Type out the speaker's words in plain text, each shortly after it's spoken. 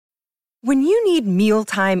When you need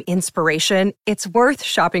mealtime inspiration, it's worth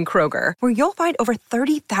shopping Kroger, where you'll find over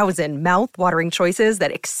 30,000 mouth-watering choices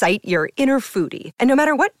that excite your inner foodie. And no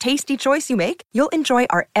matter what tasty choice you make, you'll enjoy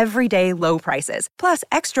our everyday low prices, plus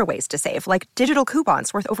extra ways to save, like digital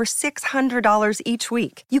coupons worth over $600 each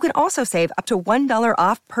week. You can also save up to $1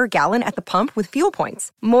 off per gallon at the pump with fuel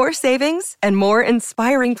points. More savings and more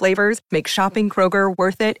inspiring flavors make shopping Kroger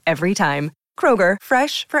worth it every time. Kroger,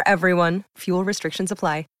 fresh for everyone. Fuel restrictions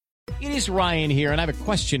apply. It is Ryan here, and I have a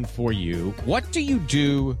question for you. What do you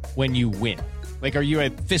do when you win? Like, are you a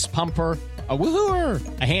fist pumper, a woo-hooer,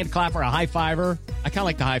 a hand clapper, a high-fiver? I kind of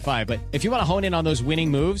like the high-five, but if you want to hone in on those winning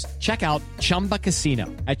moves, check out Chumba Casino.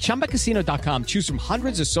 At ChumbaCasino.com, choose from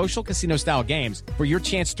hundreds of social casino-style games for your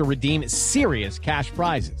chance to redeem serious cash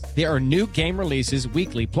prizes. There are new game releases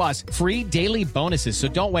weekly, plus free daily bonuses, so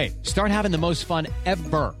don't wait. Start having the most fun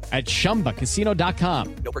ever at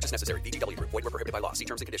ChumbaCasino.com. No purchase necessary. VGW Group. Void where prohibited by law. See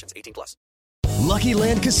terms and conditions. 18 plus. Lucky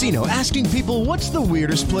Land Casino, asking people, what's the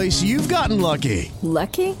weirdest place you've gotten lucky?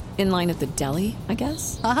 Lucky? In line at the deli, I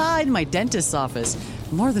guess? Aha, in my dentist's office.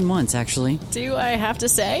 More than once, actually. Do I have to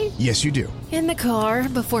say? Yes, you do. In the car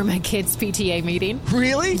before my kids' PTA meeting.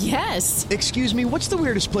 Really? Yes. Excuse me, what's the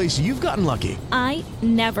weirdest place you've gotten lucky? I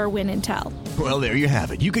never win and tell. Well, there you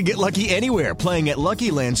have it. You can get lucky anywhere, playing at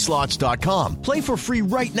LuckyLandSlots.com. Play for free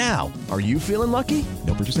right now. Are you feeling lucky?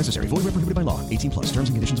 No purchase necessary. Void where prohibited by law. 18 plus. Terms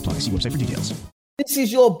and conditions apply. See website for details. This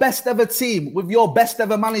is your best ever team with your best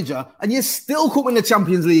ever manager, and you still couldn't win the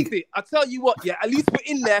Champions League. I tell you what, yeah, at least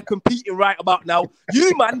we're in there competing right about now.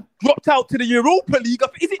 You, man, dropped out to the Europa League.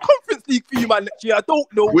 Is it Conference League for you, man, next year? I don't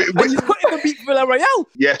know. And you couldn't even beat Villarreal.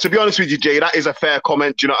 Yeah, to be honest with you, Jay, that is a fair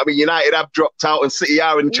comment. Do you know what I mean? United have dropped out and City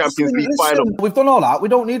are in the Champions League final. We've done all that. We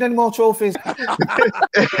don't need any more trophies.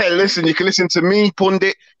 Listen, you can listen to me,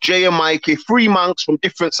 Pundit, Jay and Mikey, three monks from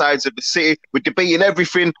different sides of the city. We're debating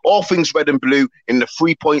everything, all things red and blue, in the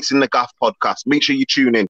 3 Points in the Gaff podcast. Make sure you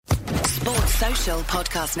tune in. Sports Social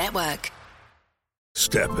Podcast Network.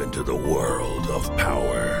 Step into the world of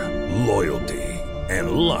power, loyalty,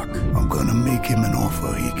 and luck. I'm going to make him an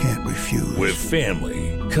offer he can't refuse. With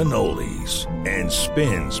family, cannolis, and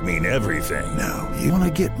spins mean everything. Now, you want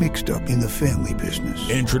to get mixed up in the family business.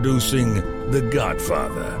 Introducing The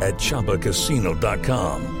Godfather at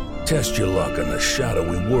ChumbaCasino.com. Test your luck in the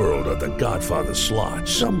shadowy world of The Godfather slot.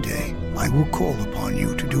 Someday, I will call upon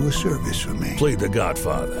you to do a service for me. Play The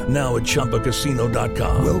Godfather, now at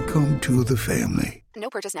ChumbaCasino.com. Welcome to the family. No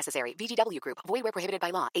purchase necessary. VGW Group. Void where prohibited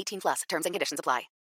by law. 18 plus. Terms and conditions apply.